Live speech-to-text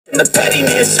The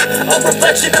pettiness, a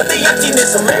reflection of the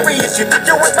emptiness. Hilarious, you think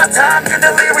you're worth my time, you're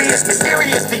delirious.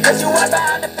 Mysterious, because you are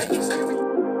behind the fake exterior.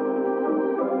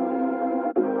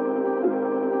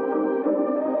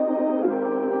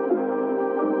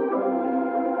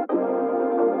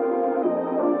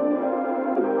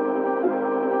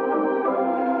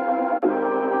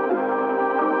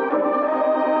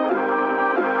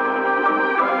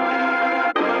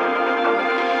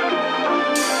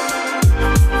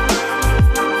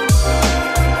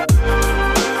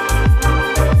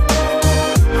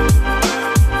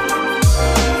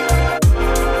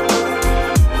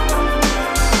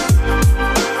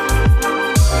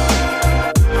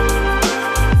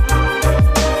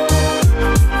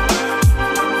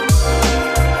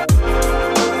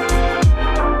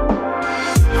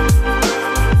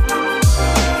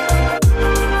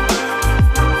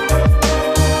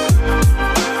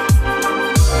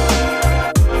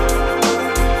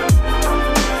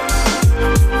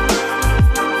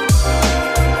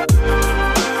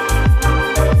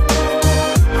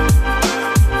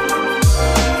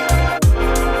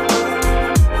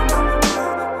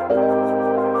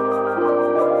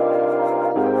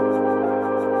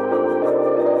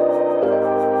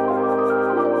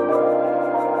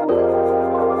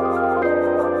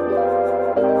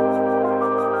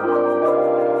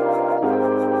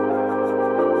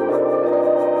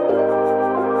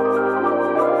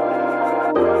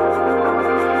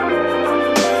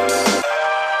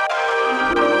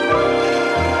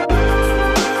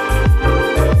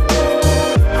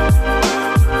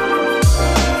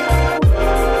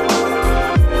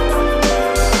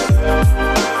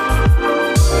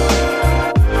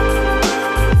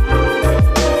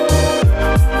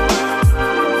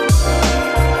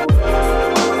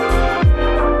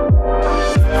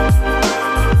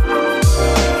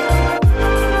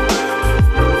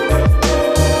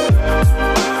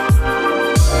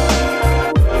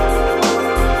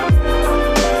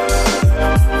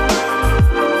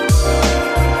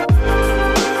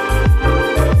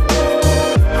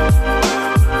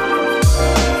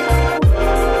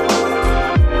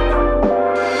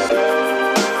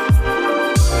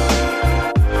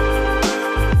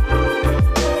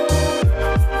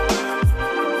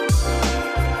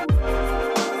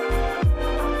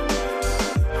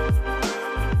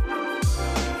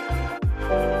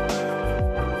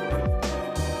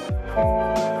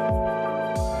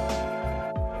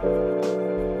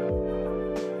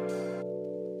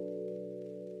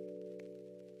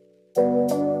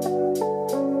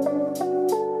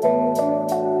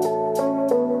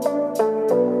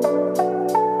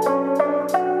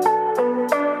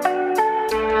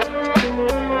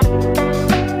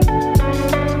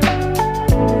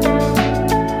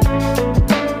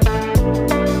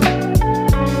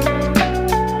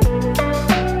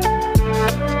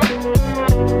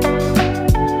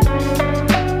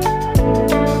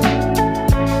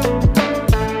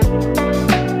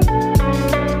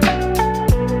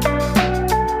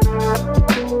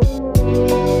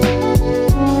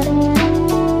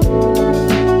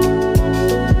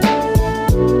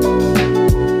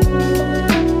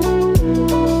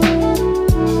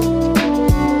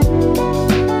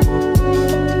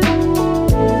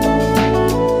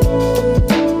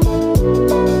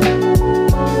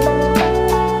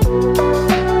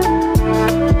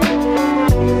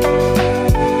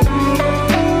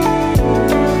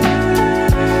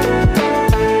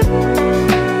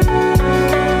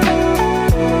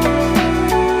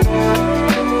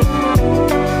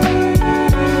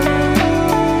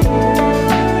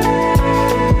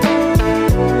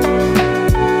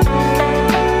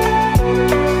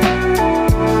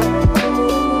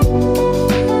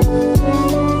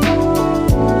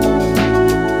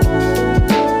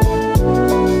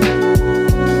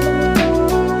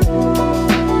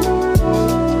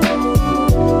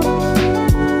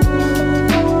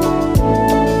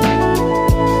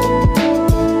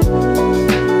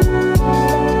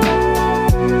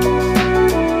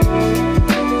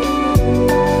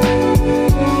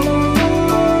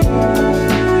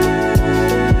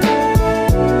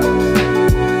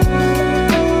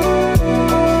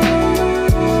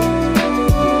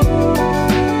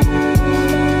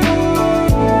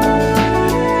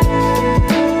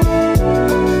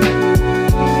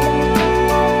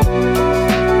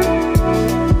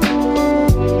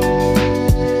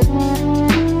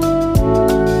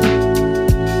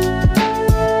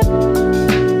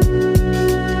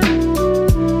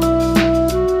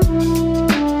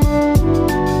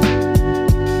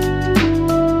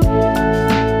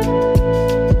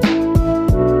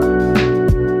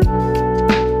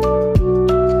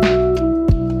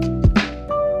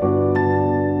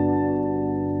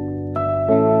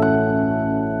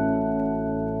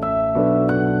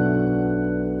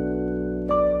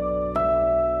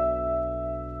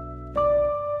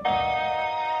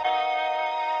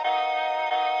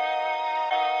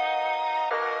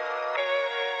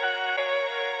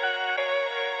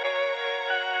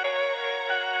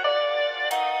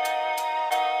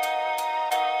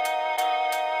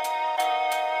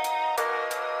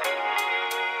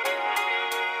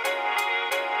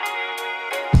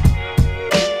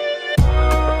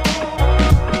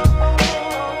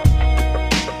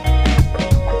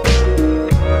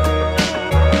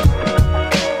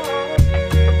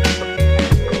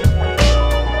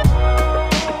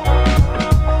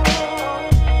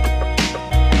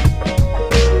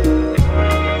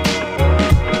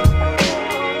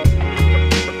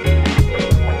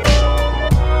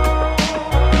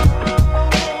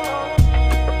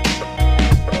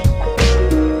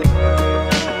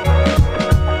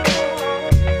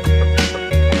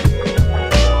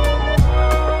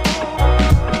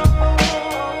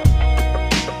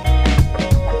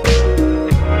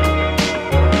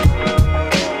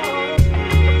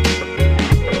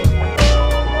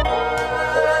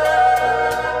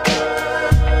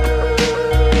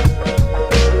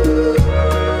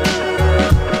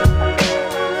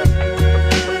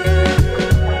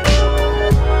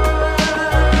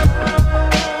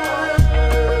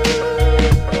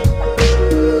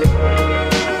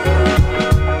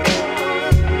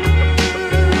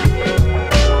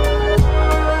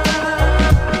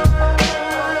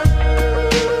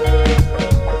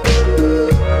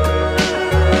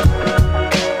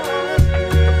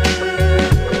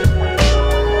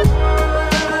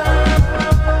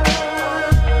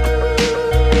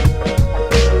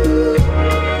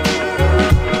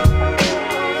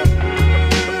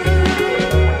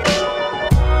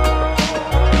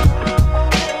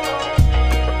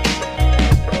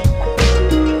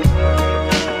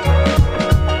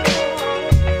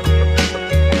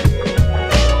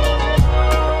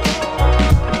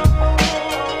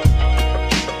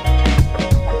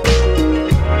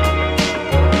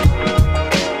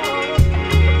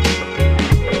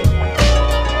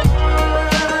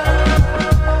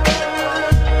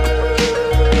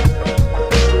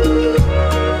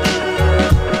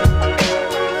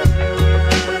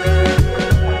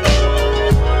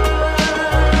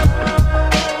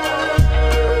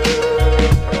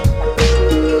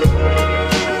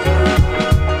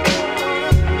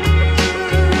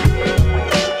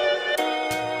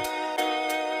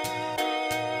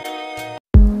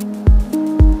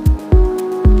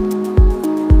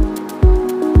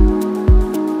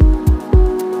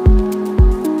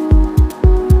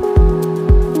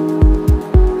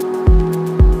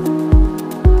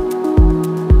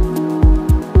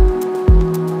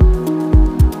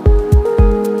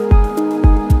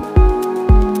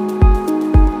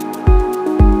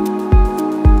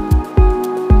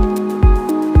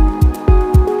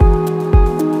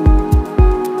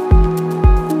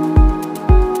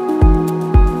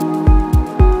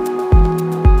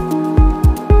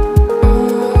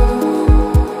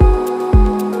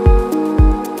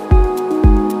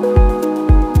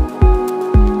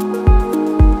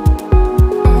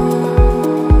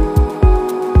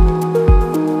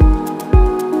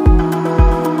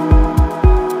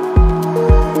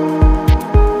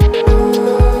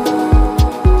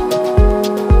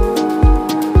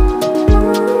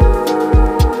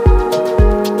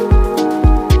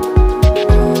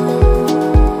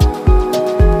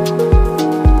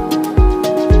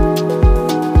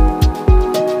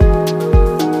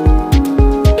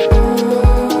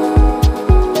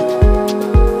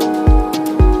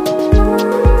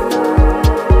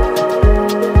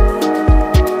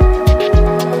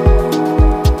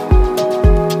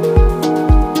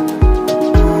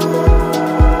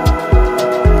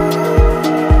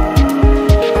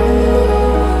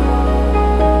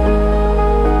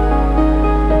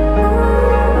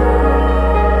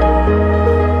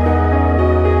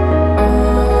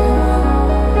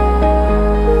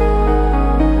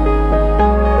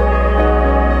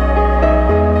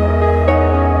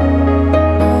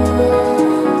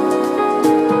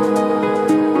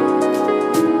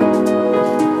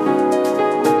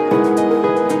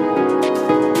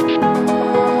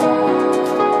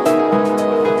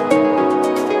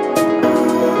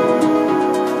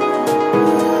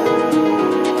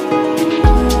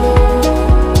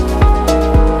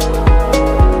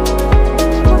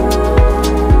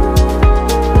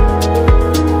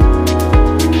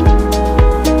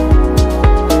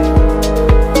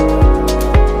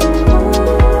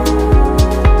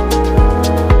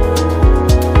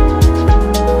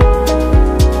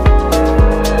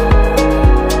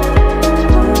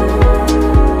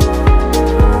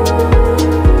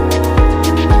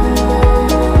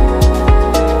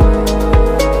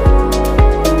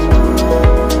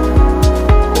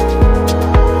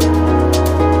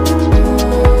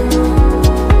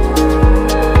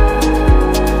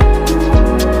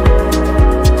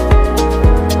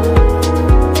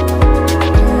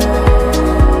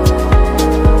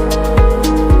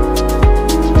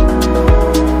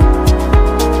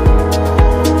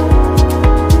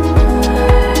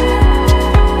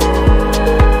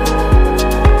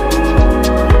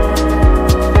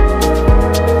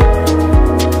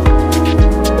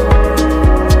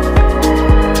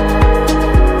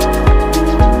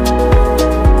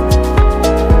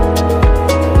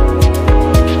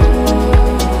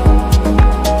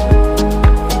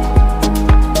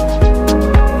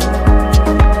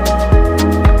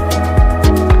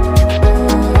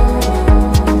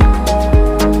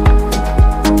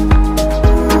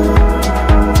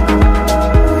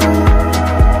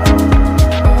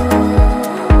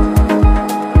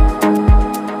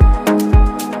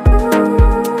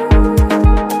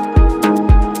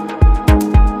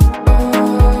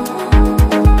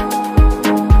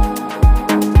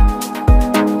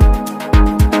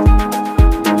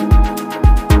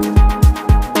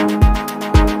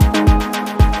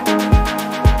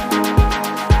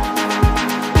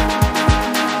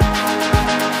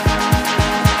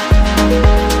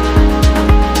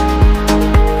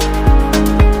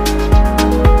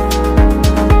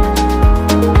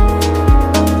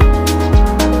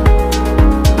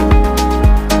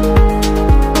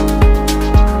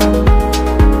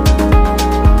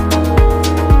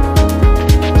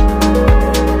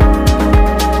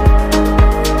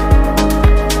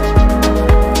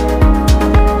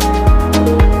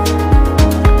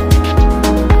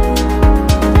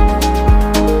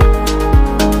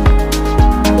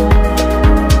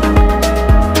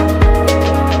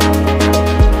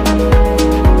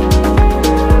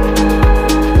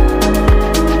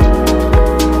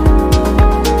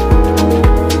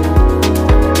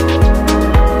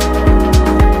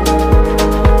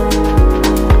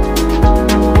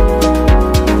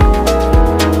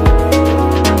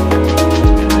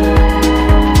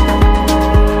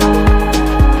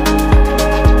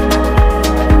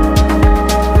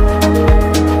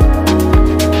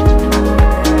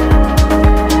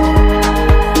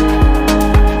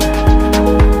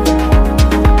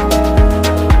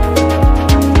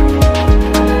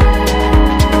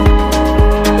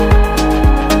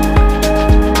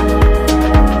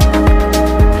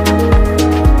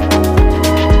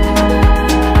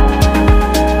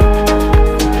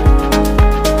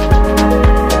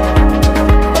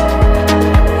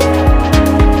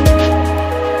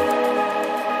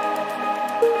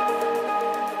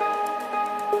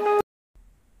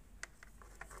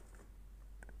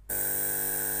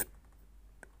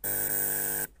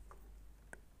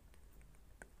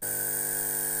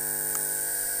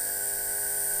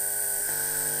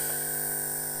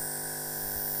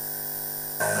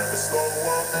 Never slow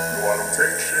up, no I don't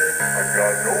take shit. I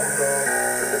got no love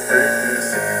for the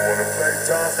fakeness. If you wanna play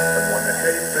tough and wanna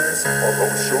hate this, I'll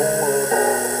always show up.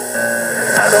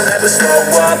 I don't ever slow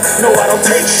up, no I don't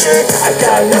take shit. I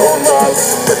got no love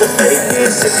for the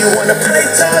fakeness. If you wanna play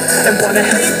tough and wanna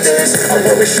hate this, I'll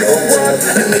always show up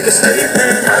and make a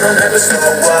statement. I don't ever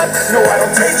slow up, no I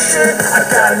don't take shit. I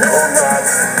got no love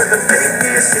for the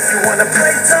fakeness. If you wanna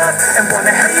play tough and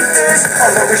wanna hate this,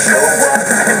 I'll always show up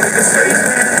and make a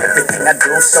statement. Everything I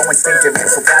do so instinctive and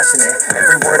so passionate.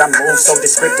 Every word I move so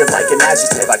descriptive like an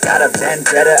adjective. I got a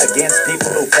vendetta against people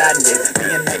who patented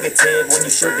being negative when you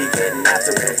should be getting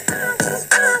after it.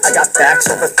 I got facts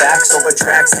over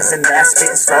tracks, this and that,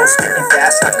 spitting slow, spitting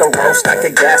fast, I could roast, I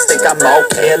could gas, think I'm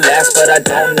okay at last, but I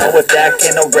don't know if that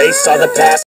can erase all the past.